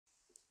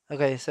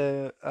Okay,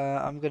 so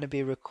I'm going to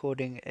be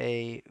recording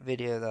a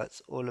video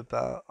that's all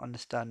about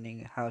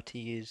understanding how to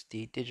use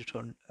the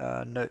digital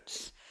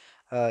notes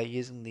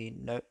using the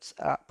Notes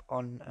app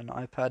on an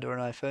iPad or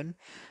an iPhone.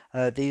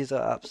 These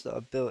are apps that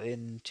are built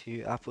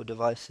into Apple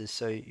devices,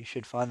 so you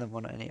should find them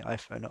on any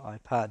iPhone or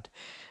iPad.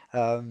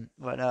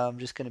 Right now, I'm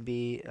just going to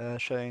be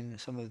showing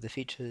some of the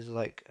features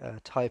like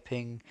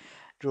typing,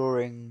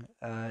 drawing,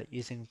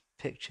 using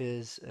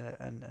pictures,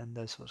 and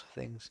those sorts of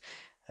things,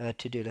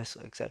 to-do lists,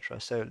 etc.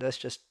 So let's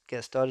just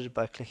get started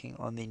by clicking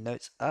on the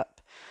Notes app.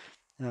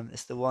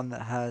 It's the one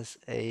that has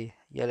a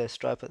yellow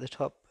stripe at the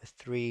top with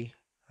three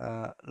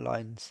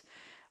lines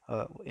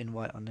in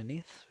white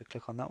underneath. So we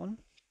click on that one.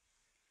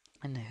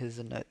 And here's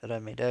a note that I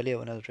made earlier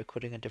when I was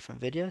recording a different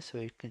video. So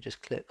you can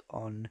just click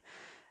on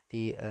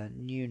the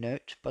new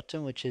note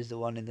button, which is the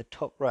one in the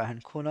top right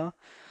hand corner.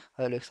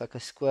 It looks like a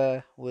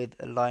square with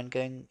a line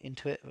going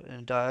into it in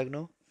a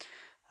diagonal.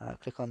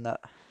 Click on that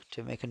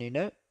to make a new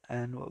note.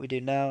 And what we do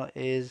now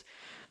is,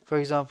 for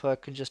example, I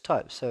can just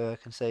type. So I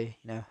can say,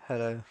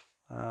 hello,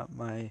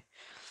 my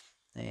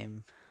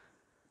name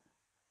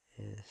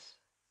is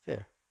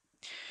Fear.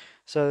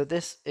 So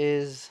this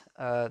is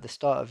the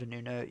start of a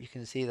new note. You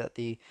can see that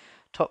the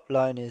top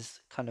line is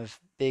kind of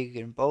big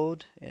and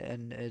bold,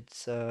 and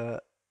it's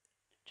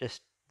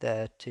just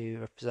there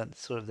to represent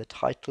sort of the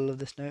title of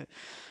this note.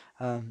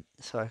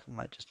 So I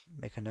might just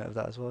make a note of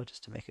that as well,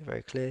 just to make it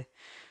very clear,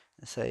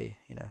 and say,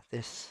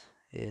 this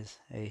is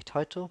a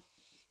title.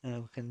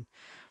 And we can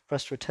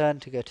press return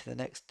to go to the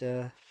next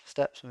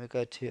steps, and we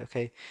go to,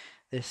 okay,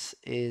 this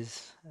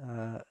is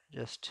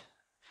just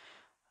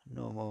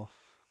normal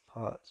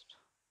part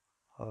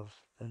of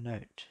the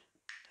note.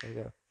 There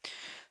we go.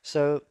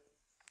 So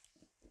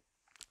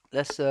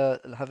let's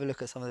have a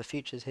look at some of the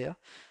features here.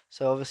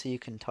 So obviously you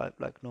can type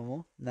like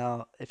normal.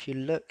 Now, if you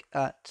look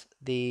at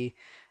the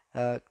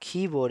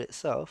keyboard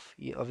itself,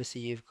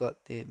 obviously you've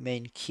got the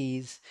main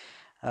keys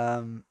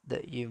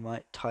that you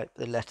might type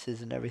the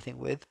letters and everything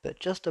with, but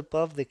just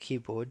above the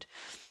keyboard,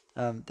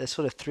 there's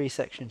sort of three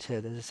sections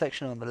here. There's a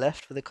section on the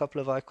left with a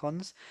couple of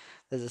icons.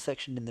 There's a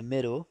section in the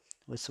middle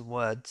with some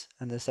words,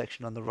 and there's a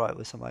section on the right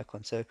with some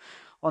icons. So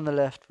on the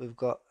left, we've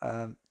got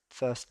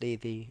firstly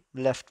the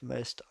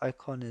leftmost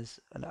icon is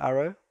an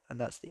arrow, and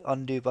that's the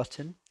undo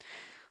button.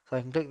 So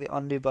I can click the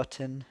undo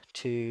button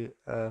to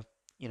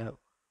you know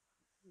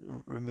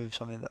remove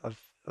something that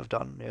I've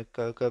done.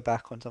 Go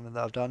back on something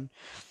that I've done.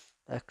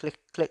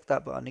 Click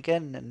that button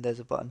again, and there's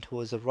a button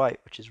towards the right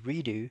which is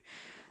redo,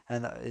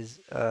 and that is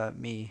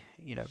me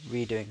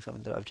redoing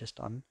something that I've just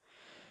done.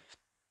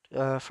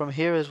 From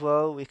here as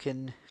well, we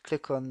can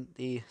click on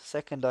the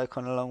second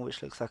icon along,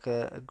 which looks like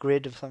a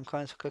grid of some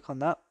kind. So click on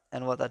that,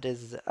 and what that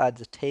is it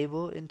adds a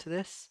table into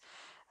this.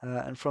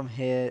 And from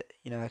here,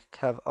 I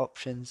have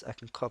options. I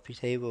can copy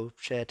table,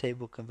 share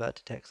table, convert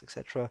to text,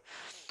 etc.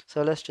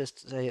 So let's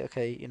just say,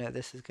 okay,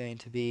 this is going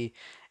to be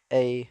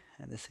A,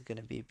 and this is going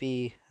to be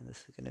B, and this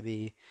is going to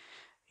be,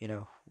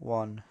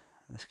 1,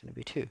 and this is going to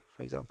be 2.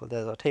 For example,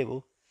 there's our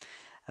table.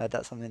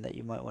 That's something that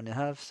you might want to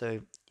have.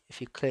 So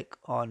if you click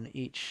on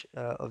each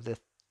of the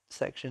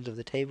sections of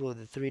the table with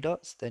the three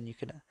dots, then you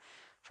can,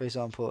 for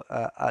example,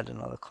 add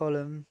another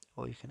column,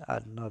 or you can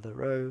add another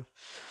row,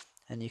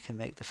 and you can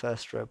make the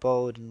first row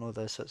bold and all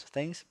those sorts of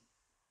things,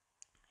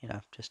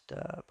 just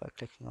by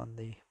clicking on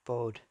the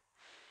bold,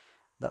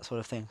 that sort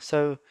of thing.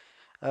 So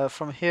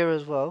from here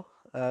as well,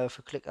 if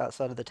we click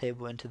outside of the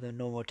table into the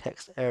normal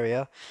text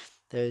area,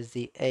 there is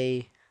the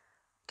A,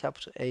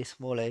 capital A,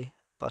 small a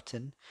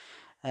button.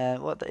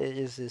 And what that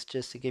is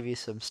just to give you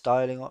some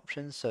styling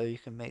options, so you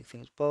can make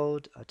things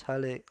bold,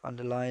 italic,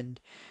 underlined,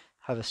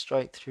 have a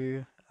strike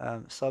through,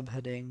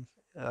 subheading,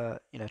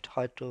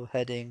 title,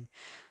 heading,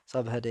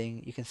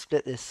 subheading. You can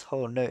split this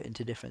whole note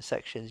into different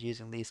sections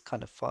using these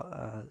kind of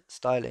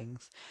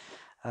stylings.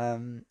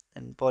 And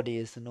body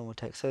is the normal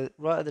text. So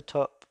right at the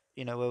top,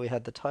 where we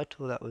had the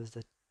title, that was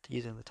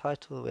using the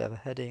title. We have a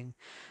heading,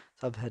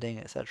 subheading,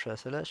 etc.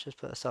 So let's just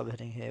put a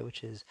subheading here,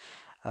 which is,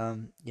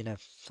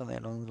 something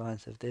along the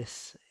lines of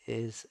this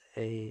is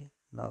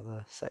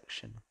another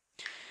section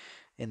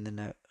in the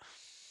note.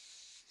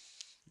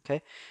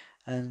 Okay,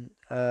 and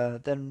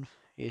then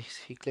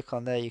if you click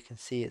on there, you can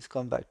see it's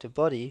gone back to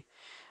body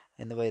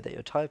in the way that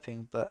you're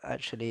typing, but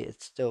actually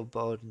it's still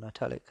bold and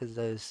italic because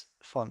those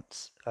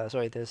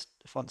those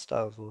font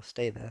styles will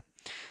stay there.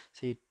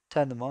 So you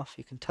turn them off.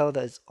 You can tell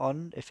that it's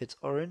on if it's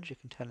orange. You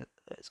can tell it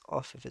that it's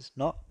off if it's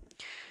not.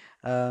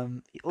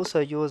 Also,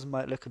 yours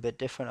might look a bit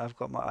different. I've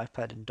got my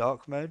iPad in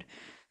dark mode,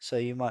 so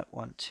you might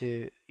want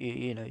to,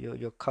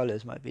 your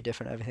colors might be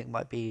different. Everything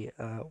might be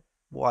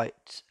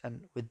white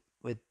and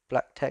with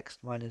black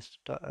text. Mine is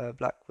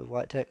black with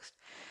white text.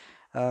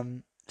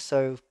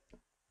 So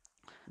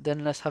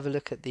then let's have a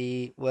look at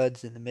the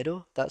words in the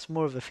middle. That's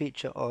more of a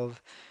feature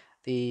of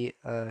the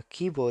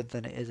keyboard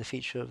than it is a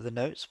feature of the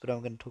notes, but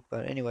I'm going to talk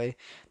about it anyway.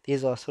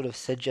 These are sort of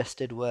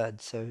suggested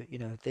words, so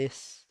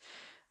this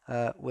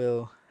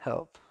will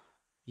help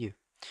you.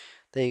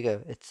 There you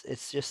go.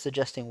 It's just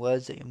suggesting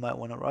words that you might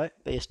want to write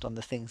based on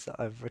the things that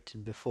I've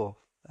written before.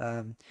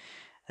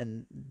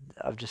 and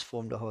I've just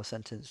formed a whole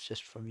sentence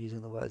just from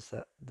using the words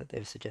that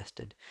they've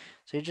suggested.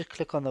 So you just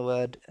click on the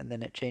word and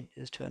then it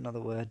changes to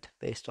another word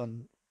based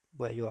on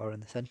where you are in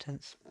the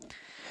sentence.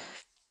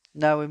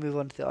 Now we move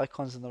on to the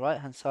icons on the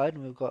right hand side,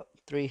 and we've got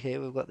three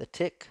here. We've got the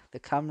tick, the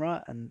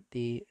camera, and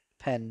the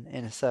pen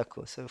in a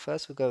circle. So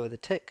first we'll go with the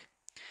tick.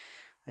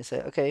 I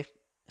say, okay,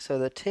 so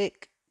the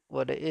tick,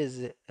 what it is,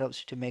 it helps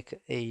you to make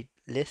a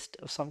list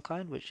of some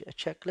kind, which a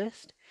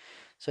checklist.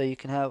 So you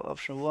can have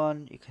option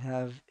one, you can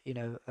have,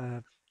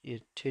 your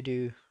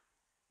to-do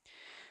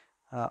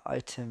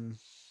item,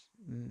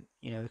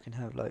 you can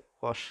have like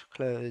wash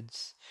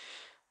clothes,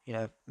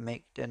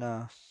 make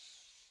dinner,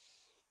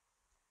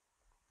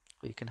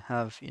 or you can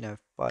have,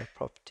 buy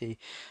property,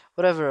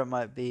 whatever it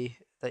might be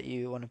that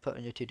you want to put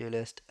on your to-do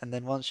list. And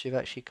then once you've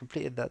actually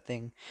completed that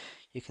thing,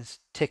 you can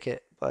tick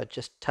it by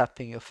just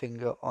tapping your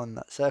finger on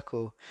that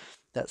circle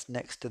that's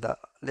next to that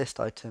list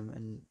item,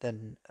 and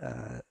then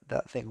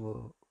that thing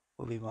will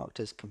be marked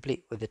as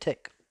complete with a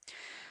tick.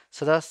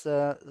 So that's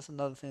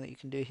another thing that you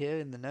can do here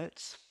in the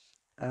notes.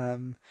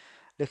 Um,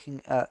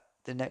 Looking at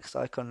the next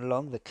icon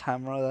along, the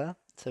camera there.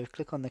 So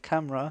click on the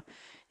camera,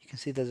 you can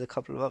see there's a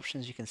couple of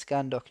options. You can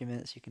scan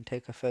documents, you can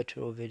take a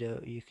photo or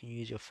video, you can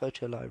use your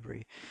photo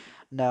library.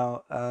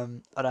 Now,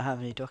 I don't have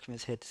any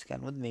documents here to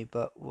scan with me,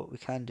 but what we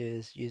can do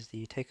is use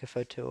the take a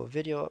photo or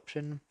video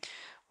option.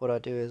 What I'll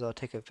do is I'll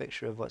take a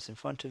picture of what's in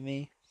front of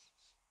me.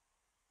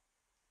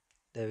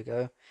 There we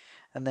go.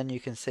 And then you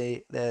can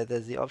see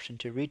there's the option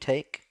to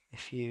retake.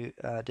 If you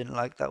didn't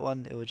like that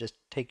one, it will just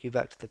take you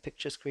back to the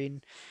picture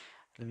screen.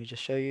 Let me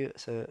just show you.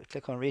 So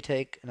click on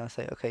retake and I'll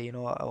say, okay, you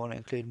know what, I want to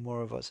include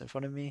more of what's in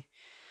front of me.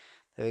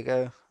 There we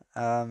go.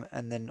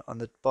 And then on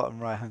the bottom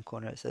right hand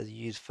corner it says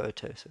use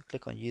photo. So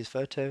click on use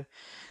photo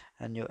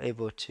and you're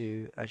able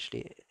to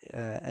actually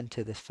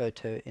enter this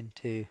photo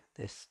into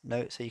this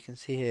note. So you can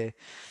see here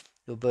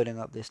you're building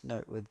up this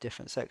note with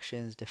different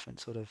sections, different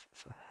sort of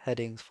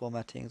headings,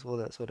 formattings, all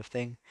that sort of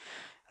thing.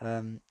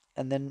 And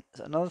then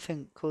another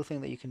cool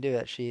thing that you can do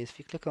actually is if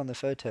you click on the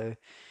photo,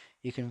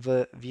 you can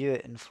view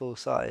it in full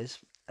size.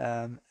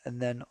 And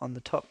then on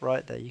the top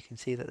right there, you can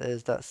see that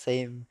there's that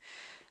same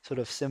sort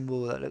of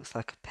symbol that looks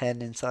like a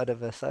pen inside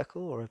of a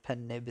circle, or a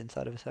pen nib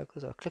inside of a circle.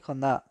 So I'll click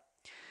on that.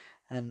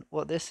 And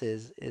what this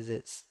is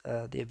it's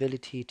the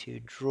ability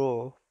to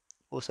draw,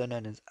 also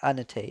known as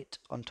annotate,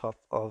 on top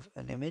of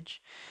an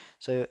image.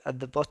 So at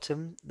the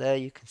bottom there,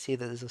 you can see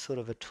that there's a sort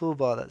of a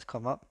toolbar that's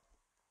come up,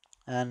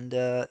 and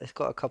it's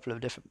got a couple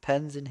of different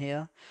pens in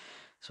here.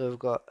 So we've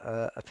got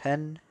a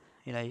pen.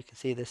 You can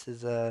see this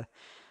is a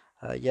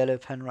yellow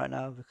pen right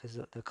now because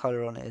the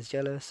color on it is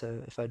yellow.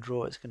 So if I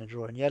draw, it's going to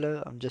draw in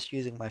yellow. I'm just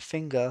using my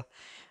finger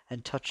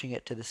and touching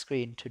it to the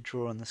screen to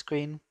draw on the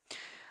screen.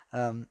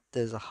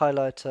 There's a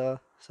highlighter.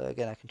 So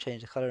again, I can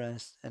change the color,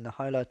 and the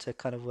highlighter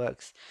kind of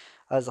works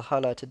as the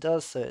highlighter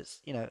does. So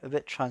it's a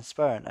bit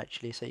transparent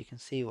actually, so you can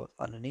see what's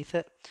underneath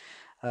it.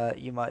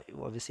 You might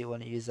obviously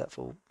want to use that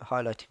for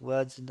highlighting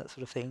words and that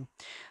sort of thing.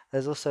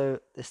 There's also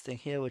this thing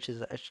here, which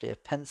is actually a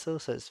pencil,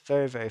 so it's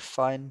very, very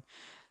fine.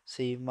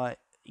 So you might,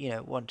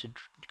 want to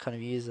kind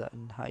of use that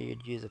in how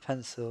you'd use a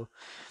pencil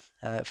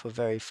for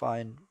very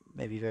fine,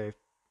 maybe very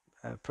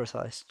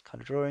precise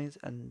kind of drawings.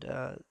 And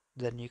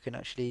then you can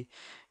actually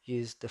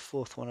use the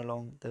fourth one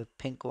along, the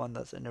pink one,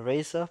 that's an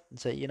eraser, and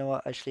say, you know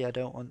what, actually I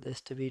don't want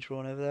this to be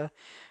drawn over there.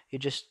 You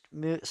just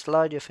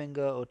slide your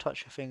finger or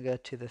touch your finger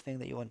to the thing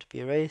that you want to be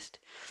erased,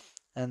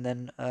 and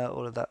then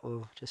all of that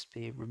will just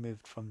be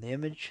removed from the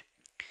image.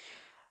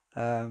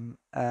 And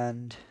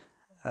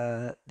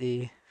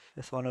the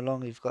fifth one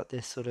along, you've got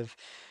this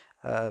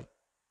uh,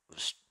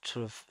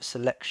 sort of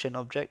selection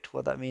object.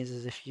 What that means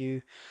is if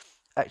you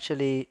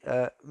actually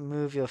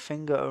move your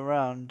finger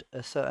around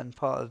a certain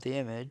part of the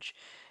image,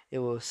 it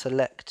will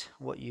select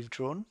what you've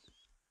drawn,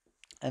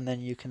 and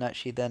then you can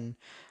actually then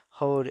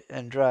hold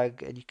and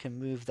drag, and you can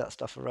move that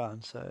stuff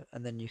around. So,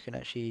 and then you can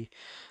actually,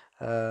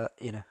 what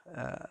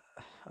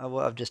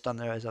I've just done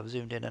there is I've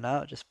zoomed in and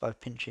out just by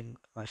pinching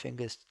my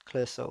fingers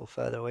closer or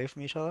further away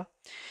from each other.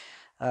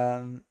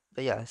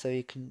 But yeah, so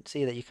you can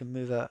see that you can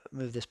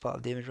move this part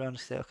of the image around and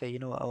say, okay, you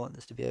know what, I want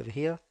this to be over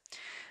here.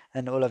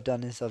 And all I've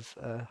done is I've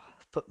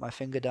put my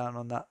finger down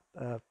on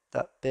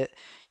that bit.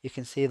 You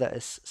can see that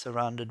it's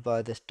surrounded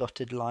by this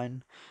dotted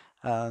line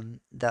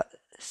that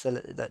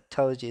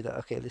tells you that,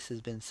 okay, this has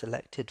been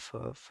selected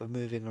for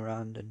moving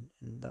around and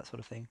that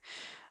sort of thing.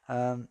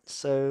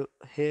 So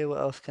here, what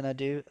else can I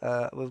do?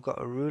 We've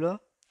got a ruler.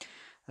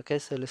 Okay,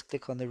 so let's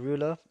click on the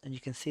ruler, and you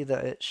can see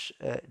that it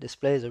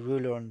displays a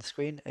ruler on the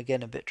screen.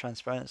 Again, a bit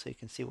transparent, so you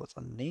can see what's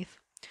underneath.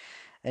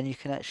 And you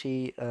can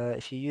actually,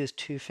 if you use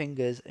two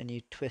fingers and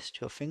you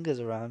twist your fingers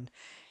around,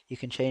 you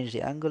can change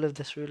the angle of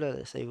this ruler.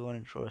 Let's say we want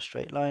to draw a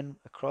straight line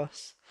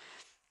across.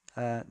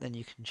 Then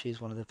you can choose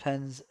one of the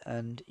pens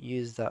and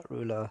use that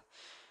ruler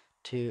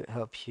to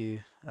help you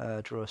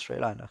draw a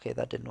straight line. Okay,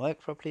 that didn't work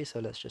properly, so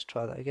let's just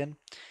try that again.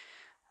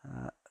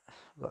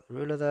 We've got the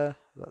ruler there,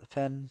 we've got the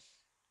pen.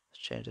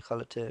 Let's change the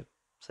color to,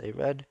 say,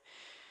 red,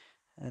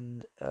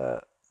 and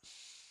there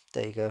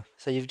you go.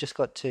 So you've just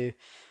got to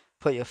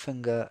put your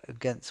finger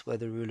against where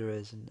the ruler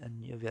is,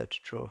 and you'll be able to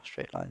draw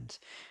straight lines.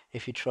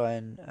 If you try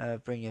and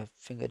bring your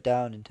finger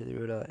down into the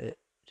ruler, it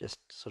just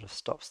sort of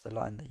stops the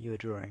line that you were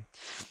drawing.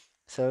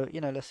 So,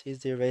 let's use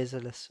the eraser.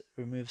 Let's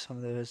remove some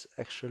of those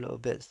extra little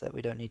bits that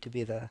we don't need to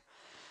be there.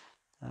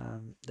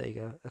 There you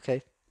go.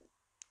 Okay,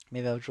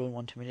 maybe I've drawn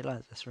one too many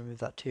lines. Let's remove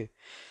that too.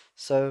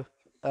 So,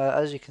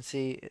 as you can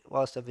see,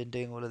 whilst I've been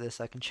doing all of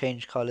this, I can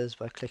change colors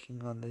by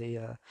clicking on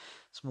the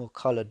small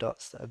color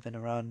dots that have been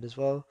around as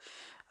well.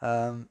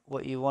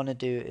 What you want to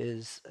do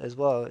is, as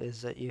well,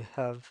 is that you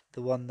have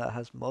the one that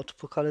has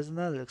multiple colors in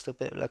there that looks a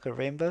bit like a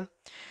rainbow.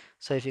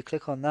 So if you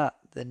click on that,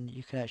 then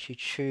you can actually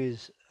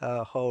choose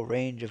a whole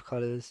range of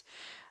colors.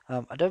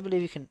 I don't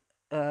believe you can,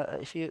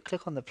 if you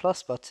click on the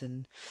plus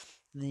button,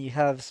 then you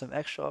have some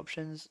extra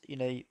options.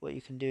 What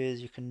you can do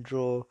is you can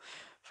draw,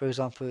 for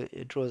example,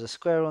 it draws a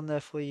square on there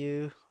for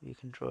you. You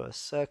can draw a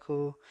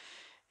circle.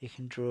 You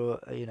can draw,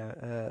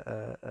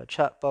 a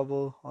chat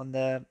bubble on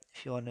there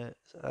if you want to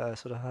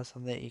sort of have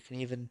something. You can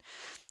even,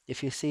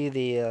 if you see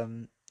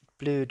the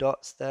blue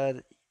dots there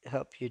that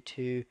help you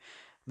to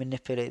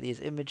manipulate these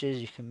images,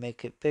 you can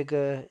make it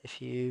bigger.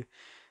 If you,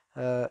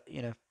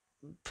 you know,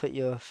 put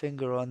your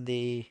finger on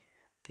the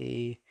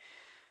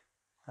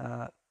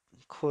uh,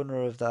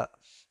 corner of that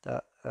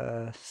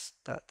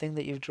thing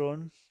that you've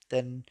drawn,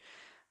 then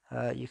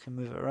you can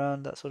move it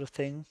around, that sort of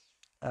thing.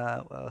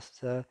 What else is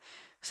there?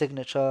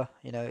 Signature,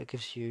 it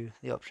gives you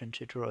the option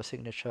to draw a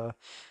signature.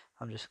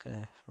 I'm just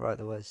going to write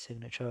the word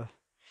signature,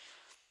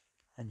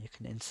 and you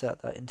can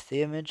insert that into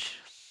the image.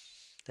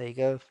 There you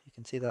go. You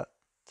can see that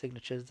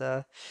signature's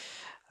there.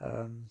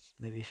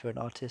 Maybe if you're an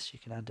artist, you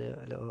can add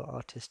a little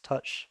artist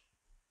touch.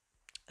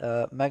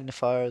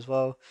 Magnifier as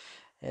well.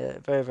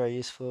 Very, very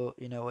useful.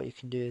 What you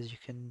can do is you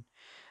can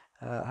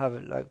have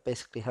it like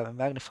basically have a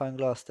magnifying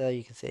glass there.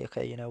 You can say,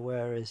 okay,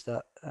 where is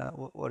that?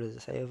 What does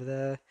it say over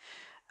there?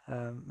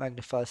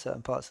 Magnify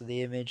certain parts of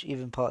the image,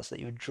 even parts that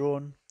you've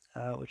drawn,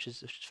 which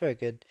is very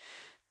good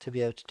to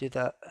be able to do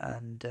that.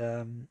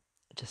 And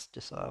just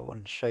I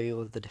want to show you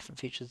all the different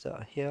features that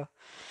are here.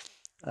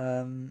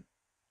 And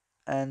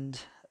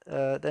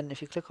then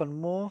if you click on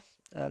more,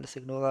 let's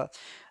ignore that.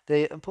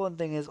 The important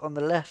thing is on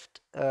the left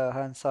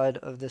hand side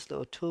of this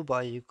little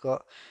toolbar, you've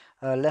got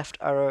a left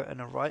arrow and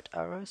a right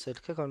arrow. So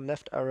to click on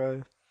left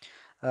arrow,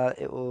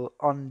 it will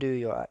undo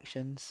your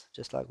actions,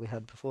 just like we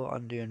had before,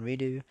 undo and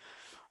redo.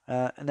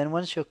 And then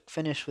once you're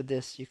finished with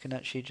this, you can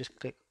actually just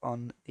click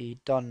on the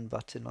done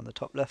button on the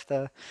top left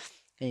there,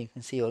 and you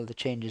can see all of the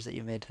changes that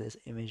you made to this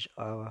image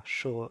are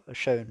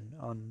shown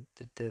on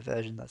the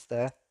version that's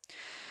there.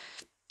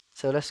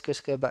 So let's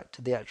just go back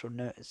to the actual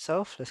note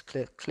itself. Let's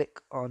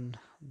click on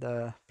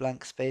the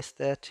blank space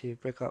there to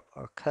bring up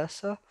our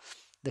cursor.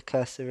 The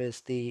cursor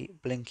is the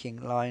blinking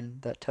line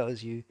that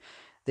tells you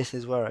this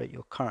is where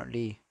you're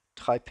currently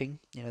typing.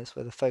 It's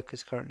where the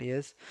focus currently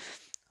is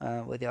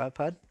with the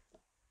iPad.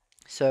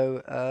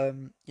 So,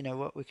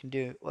 what we can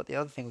do, what the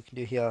other thing we can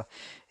do here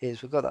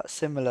is we've got that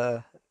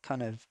similar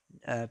kind of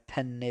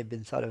pen nib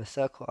inside of a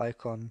circle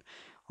icon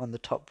on the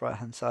top right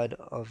hand side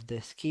of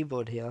this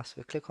keyboard here. So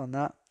we click on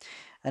that,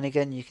 and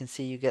again you can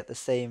see you get the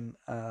same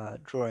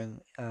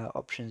drawing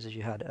options as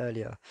you had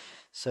earlier.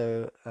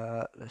 So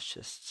let's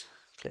just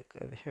click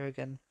over here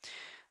again.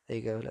 There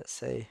you go. Let's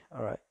say,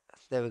 all right,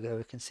 there we go.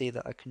 We can see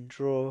that I can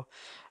draw,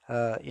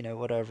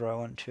 whatever I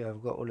want to.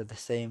 I've got all of the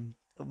same,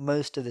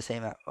 most of the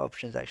same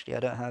options actually. I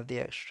don't have the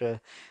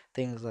extra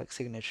things like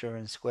signature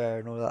and square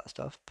and all that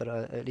stuff, but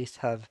I at least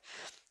have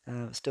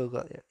still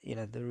got,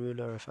 the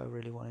ruler. If I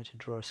really wanted to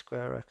draw a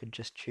square, I could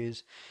just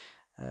choose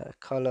a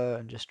color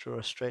and just draw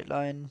a straight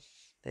line.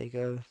 There you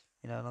go.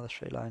 Another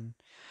straight line.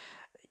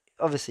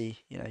 Obviously,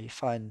 you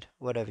find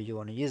whatever you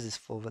want to use this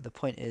for, but the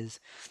point is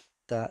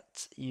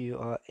that you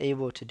are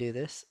able to do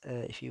this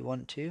if you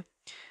want to,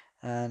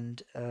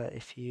 and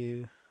if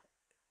you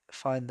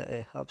find that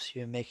it helps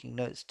you in making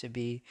notes to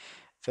be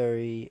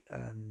very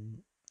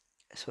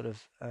sort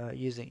of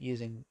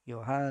using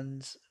your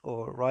hands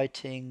or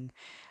writing.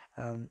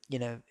 um, you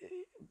know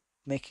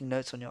Making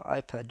notes on your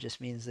iPad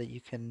just means that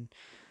you can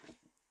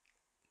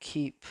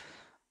keep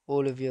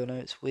all of your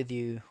notes with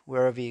you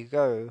wherever you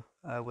go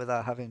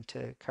without having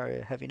to carry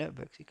a heavy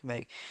notebook. You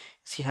can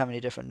see how many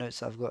different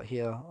notes I've got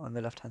here on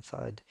the left hand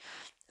side.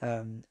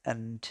 And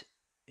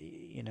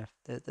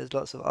there's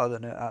lots of other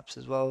note apps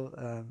as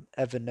well.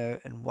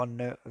 Evernote and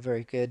OneNote are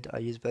very good. I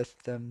use both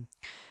of them.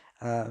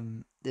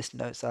 This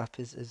Notes app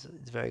is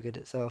very good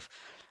itself,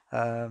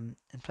 and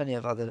plenty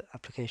of other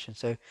applications.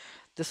 So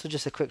this was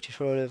just a quick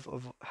tutorial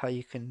of how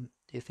you can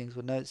do things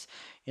with notes.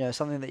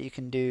 Something that you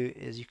can do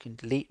is you can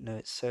delete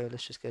notes. So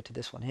let's just go to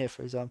this one here,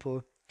 for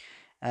example.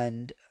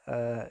 And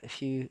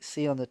if you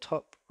see on the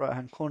top right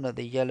hand corner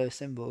the yellow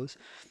symbols,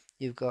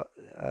 you've got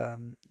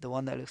the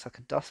one that looks like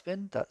a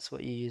dustbin. That's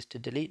what you use to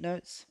delete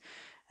notes.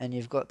 And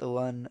you've got the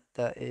one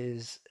that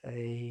is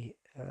a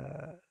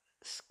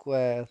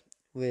square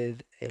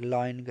with a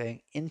line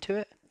going into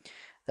it.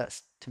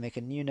 That's to make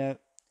a new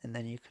note. And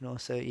then you can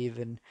also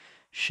even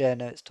share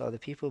notes to other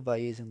people by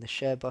using the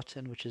share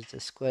button, which is the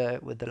square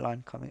with the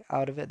line coming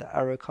out of it, the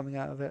arrow coming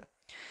out of it.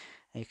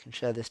 And you can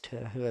share this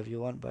to whoever you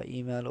want by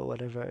email or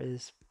whatever it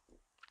is.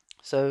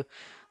 So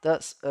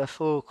that's a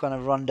full kind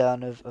of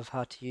rundown of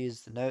how to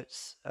use the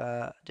notes.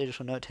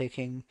 Digital note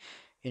taking,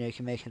 you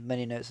can make as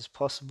many notes as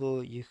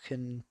possible. You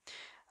can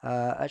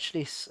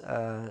actually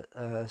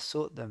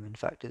sort them, in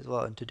fact, as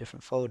well into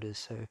different folders.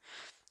 So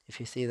if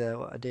you see there,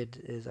 what I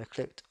did is I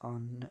clicked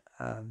on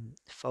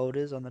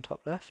folders on the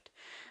top left,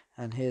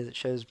 and here it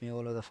shows me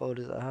all of the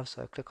folders that I have.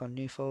 So I click on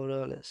new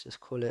folder. Let's just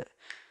call it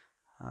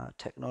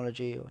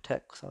technology or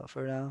tech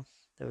for now.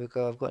 There we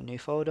go. I've got a new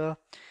folder,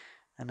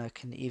 and I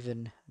can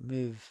even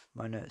move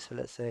my note. So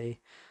let's say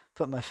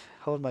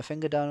hold my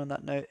finger down on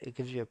that note. It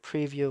gives you a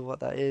preview of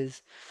what that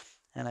is,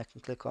 and I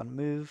can click on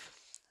move.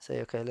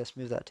 Say okay, let's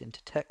move that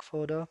into tech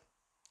folder,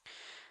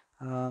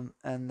 and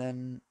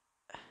then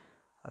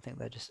I think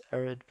they just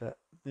errored, but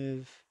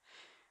move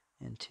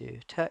into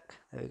tech.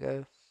 There we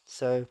go.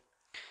 So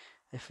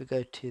if we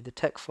go to the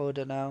tech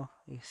folder now,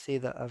 you see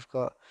that I've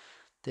got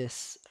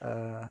this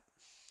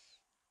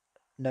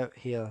note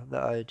here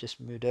that I just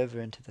moved over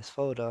into this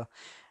folder.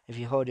 If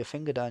you hold your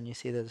finger down, you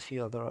see there's a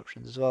few other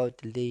options as well.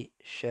 Delete,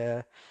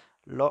 share,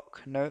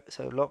 lock note.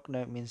 So lock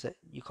note means that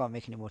you can't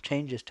make any more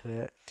changes to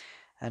it.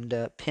 And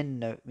pin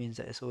note means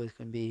that it's always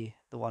going to be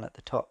the one at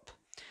the top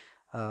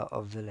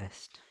of the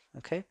list.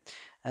 Okay,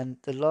 and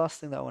the last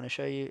thing that I want to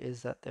show you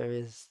is that there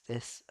is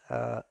this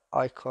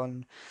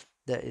icon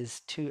that is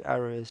two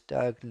arrows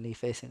diagonally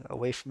facing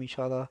away from each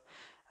other,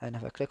 and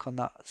if I click on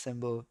that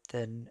symbol,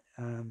 then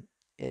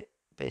it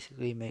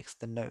basically makes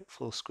the note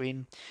full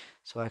screen,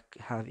 so I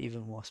have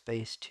even more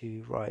space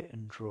to write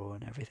and draw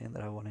and everything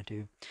that I want to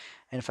do.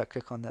 And if I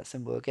click on that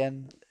symbol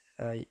again,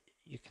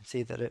 you can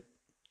see that it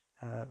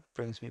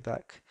brings me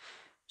back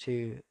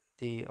to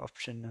the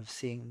option of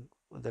seeing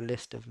the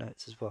list of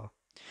notes as well.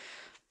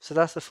 So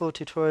that's the full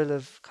tutorial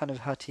of kind of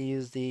how to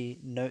use the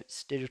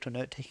notes, digital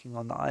note taking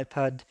on the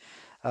iPad.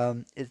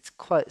 It's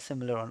quite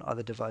similar on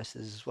other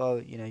devices as well.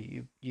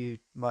 You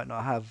might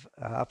not have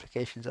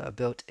applications that are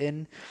built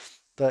in,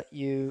 but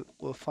you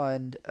will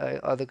find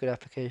other good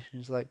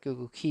applications like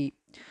Google Keep,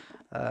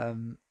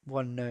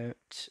 OneNote,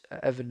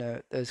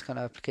 Evernote. Those kind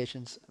of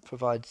applications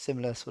provide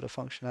similar sort of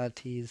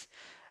functionalities.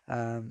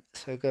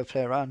 So go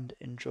play around,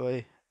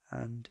 enjoy,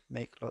 and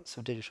make lots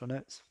of digital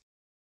notes.